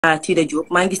Tida Jobe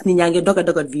maa ngi gis ni ñaa ngi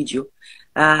dogat video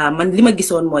man li ma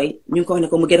gisoon mooy ñu ngi ko wax ne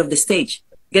ko mu get off the stage,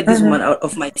 get this woman out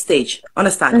of my stage,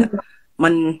 understand nga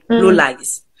man loolu laa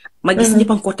gis ma gis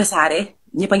ñëpp a ngi ko tasaare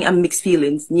ñëpp a ngi am mixed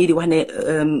feelings ñii di wax ne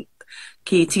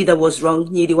kii Tida was wrong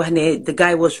ñii di wax ne the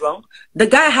guy was wrong. The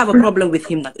guy have a problem with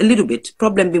him nag a little bit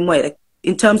problem bi mooy rek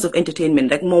in terms of entertainment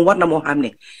rek moom war na moo xam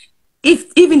ne if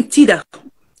even Tida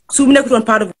su mu nekkutoon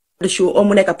part of the show or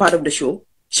mu nekk a part of the show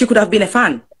she could have been a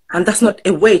fan. And that's not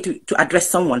a way to address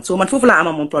someone. So man fofu la am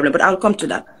mon problem, but I'll come to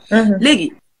that. Legi,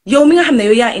 yow mi nga xamne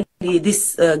yow ya indi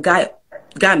this guy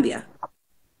Gambia.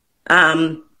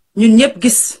 Ñun ñep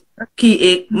gis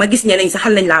ki ma gis ñeneen sa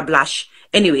xal nañ la blush.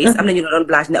 Anyways, am na ñu doon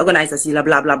blush ne organizers yi la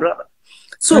blah blah blah.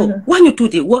 So, wax ñu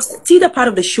tuuti, was Tida part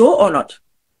of the show or not?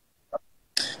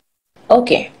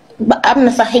 Okay. Ba am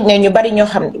na sax xigna ñu bari ñoo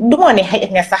xam du mo ne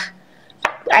xigna sax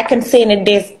I can say that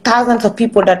there's thousands of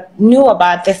people that knew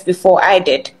about this before I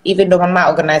did, even though Mama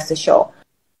organized the show.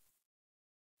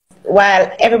 While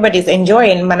everybody's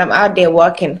enjoying, man, I'm out there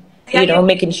working, you know,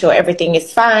 making sure everything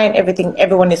is fine,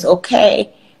 everyone is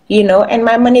okay, you know, and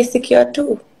my money is secure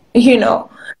too, you know.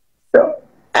 So,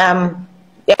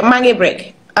 yeah, mangi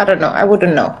break. I don't know. I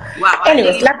wouldn't know. Wow.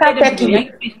 Anyways, like I said to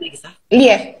you,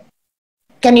 yeah.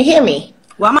 Can you hear me?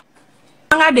 Wow,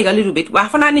 I dig a little bit. Wow,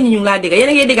 for you like dig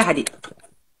a Haddy.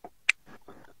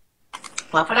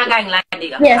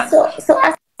 Yeah, so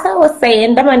as I was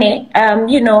saying,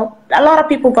 you know, a lot of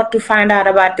people got to find out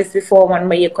about this before one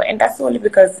Mayeko, and that's only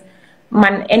because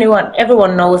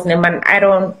everyone knows me, man, I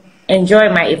don't enjoy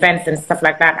my events and stuff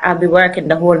like that. I'll be working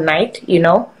the whole night, you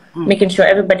know, making sure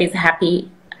everybody's happy,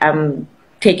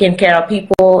 taking care of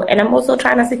people, and I'm also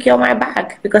trying to secure my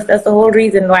bag because that's the whole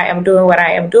reason why I'm doing what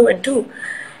I am doing too.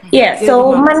 Yeah,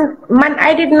 so man,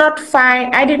 I did not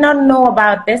know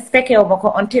about this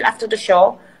until after the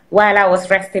show while I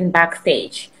was resting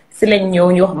backstage. And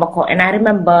I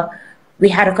remember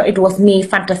it was me,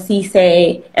 Fantasy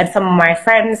Say, and some of my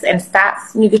friends and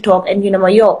staffs, you could talk, and you know,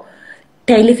 yo,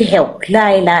 tell if you help,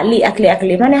 Laila, li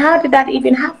akli, man, how did that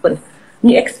even happen?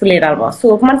 You explain almost.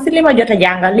 So man silima jota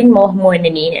janga ling mo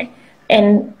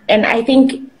and I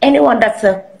think anyone that's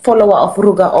a follower of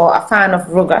Ruger or a fan of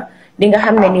Ruger,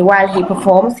 while he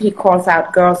performs, he calls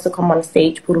out girls to come on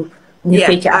stage for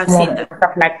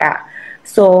stuff like that.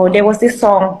 So there was this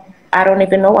song, I don't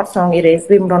even know what song it is,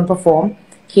 Wim don't perform.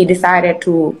 He decided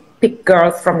to pick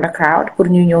girls from the crowd, put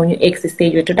new exit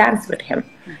stage to dance with him.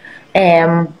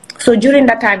 So during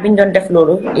that time, Wim don't def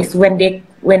lolo is when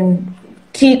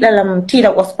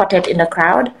Tida was spotted in the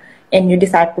crowd and you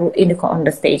decide to put Indica on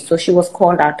the stage. So she was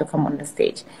called out to come on the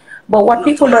stage. But what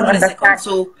people don't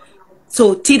understand.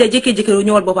 So Tida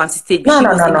JK on stage, but she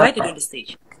was invited on the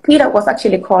stage. Tida was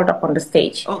actually called up on the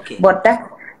stage. Okay. But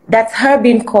that's her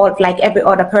being called like every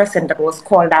other person that was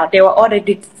called out. There were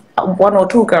already 1 or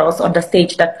 2 girls on the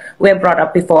stage that were brought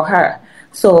up before her.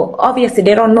 So obviously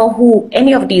they don't know who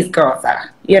any of these girls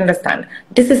are. You understand?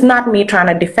 This is not me trying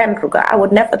to defend Ruger. I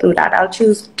would never do that. I'll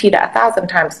choose Tida 1,000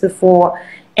 times before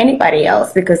anybody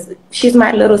else because she's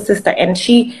my little sister, and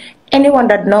anyone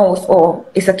that knows or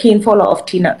is a keen follower of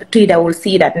Tida will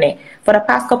see that for the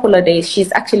past couple of days,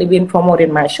 she's actually been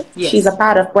promoting my show. Yes. She's a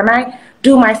part of, when I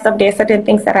do my stuff, there are certain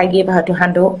things that I give her to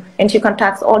handle, and she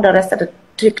contacts all the rest of the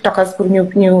TikTokers for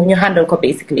new handle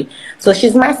basically. So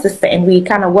she's my sister, and we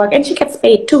kind of work, and she gets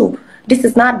paid too.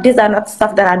 These are not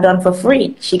stuff that are done for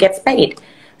free. She gets paid.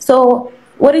 So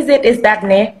what is it is that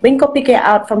when you pick her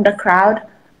out from the crowd,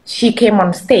 she came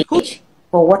on stage. Who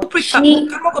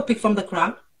pick from the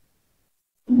crowd?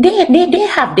 They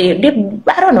have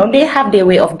I don't know, they have their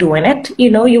way of doing it.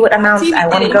 You know, you would announce I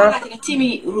want girl.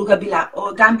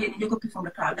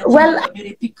 Well,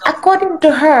 according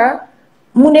to her,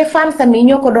 mune fans mi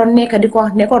ñoko don nekk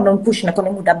neko don push na ko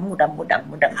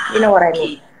mudam. You know what I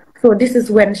mean? So this is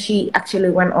when she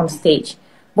actually went on stage.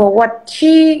 But what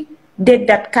she did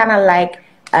that kind of like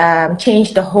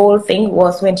changed the whole thing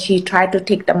was when she tried to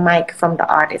take the mic from the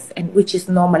artist, and which is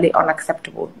normally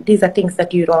unacceptable. These are things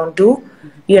that you don't do.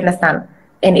 You understand?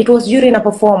 And it was during a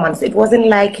performance. It wasn't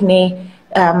like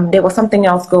there was something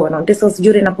else going on. This was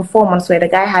during a performance where the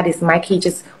guy had his mic. He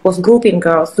just was grouping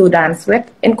girls to dance with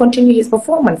and continue his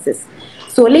performances.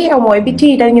 So later,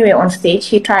 Tida on stage,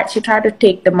 she tried to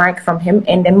take the mic from him,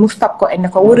 and then Mustapko and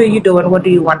Nako, what are you doing? What do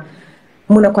you want?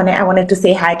 Munakone, I wanted to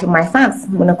say hi to my fans.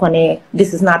 Munakone,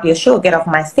 this is not your show. Get off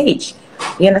my stage.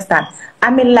 You understand? I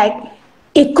mean, like,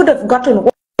 it could have gotten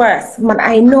worse. But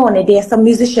I know there are some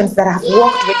musicians that I've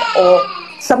worked with, or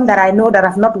some that I know that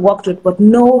I've not worked with, but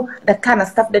know the kind of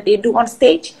stuff that they do on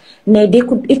stage.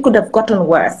 It could have gotten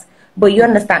worse. But you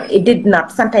understand, it did not.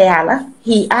 Santayala,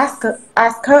 he asked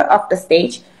her off the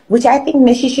stage. which I think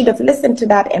she should have listened to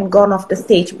that and gone off the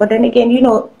stage. But then again, you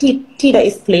know, Tida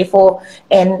is playful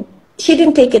and she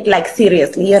didn't take it like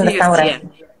seriously. You understand what I mean?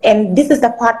 And this is the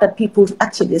part that people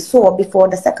actually saw before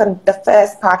the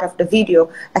first part of the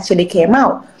video actually came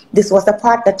out. This was the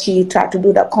part that she tried to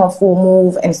do the kung fu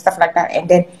move and stuff like that. And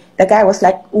then the guy was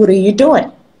like, what are you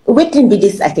doing? Wait and be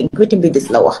this, I think. Wait and be this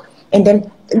lower. And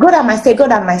then go down my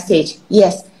stage.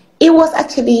 Yes. It was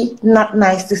actually not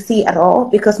nice to see at all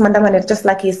because Mandamane, just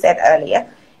like you said earlier,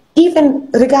 even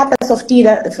regardless of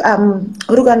Tida,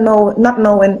 Ruga not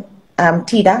knowing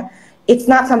Tida, it's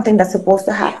not something that's supposed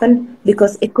to happen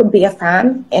because it could be a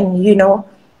fan, and you know,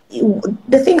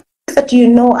 the things that you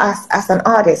know as an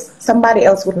artist, somebody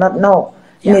else would not know.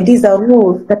 You know, these are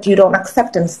rules that you don't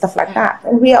accept and stuff like that.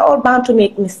 And we are all bound to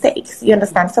make mistakes. You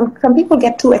understand? Some people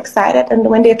get too excited, and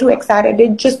when they're too excited, they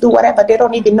just do whatever. They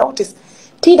don't even notice.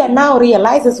 Tida now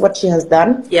realizes what she has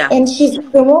done, and she's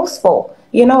remorseful.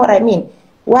 You know what I mean?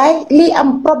 Why? Li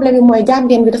am problem in my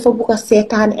Gambian with the Fobuka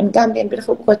Satan and Gambian with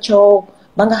the Fobuka Chow.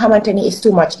 Banga hamanteni is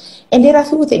too much. And there are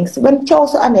few things. When Chow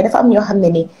so ame, if I'm your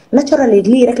hameni, naturally,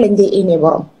 li reklende ine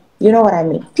borom. You know what I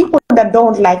mean? People that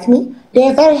don't like me,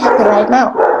 they're very happy right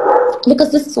now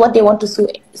because this is what they want to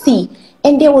see.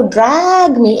 And they will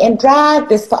drag me and drag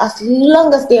this for as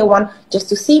long as they want just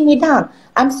to see me down.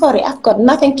 I'm sorry, I've got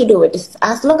nothing to do with this.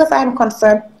 As long as I'm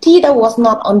concerned, Tida was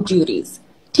not on duties.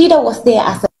 Tida was there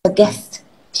as a guest.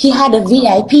 She had a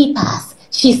VIP pass.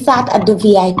 She sat at the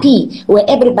VIP where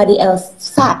everybody else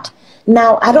sat.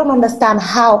 Now, I don't understand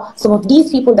how some of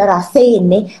these people that are saying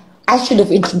me, I should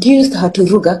have introduced her to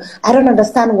Ruger. I don't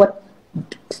understand what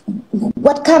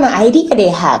kind of idea they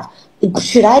have.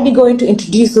 Should I be going to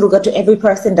introduce Ruger to every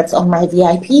person that's on my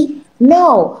VIP?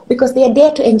 No, because they are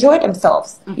there to enjoy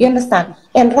themselves. You understand?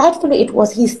 And rightfully, it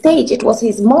was his stage. It was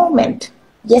his moment.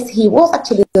 Yes, he was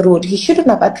actually rude. He shouldn't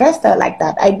have addressed her like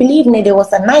that. I believe there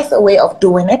was a nicer way of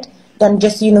doing it than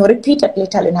just, you know, repeatedly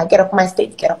telling her, get off my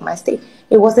stage, get off my stage.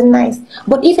 It wasn't nice.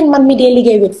 But even man, me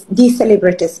daily with these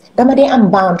celebrities, they am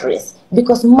boundaries.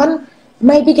 Because man,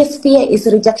 my biggest fear is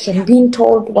rejection, being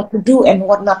told what to do and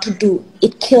what not to do.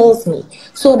 It kills me.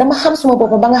 So when it comes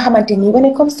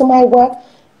to my work,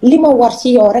 I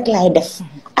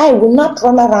will not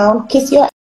run around, kiss your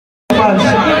fans.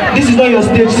 This is not your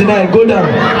stage tonight. Go down.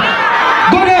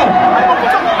 Go down.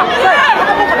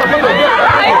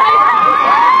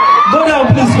 Go down,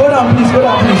 please. Go down, please. Go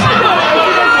down, please.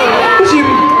 Push him.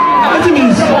 Let him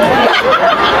in.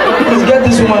 Please get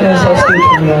this woman else off stage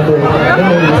for me.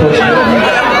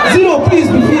 Zero, please.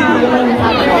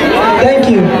 Thank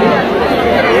you.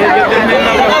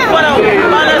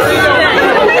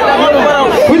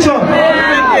 Which one?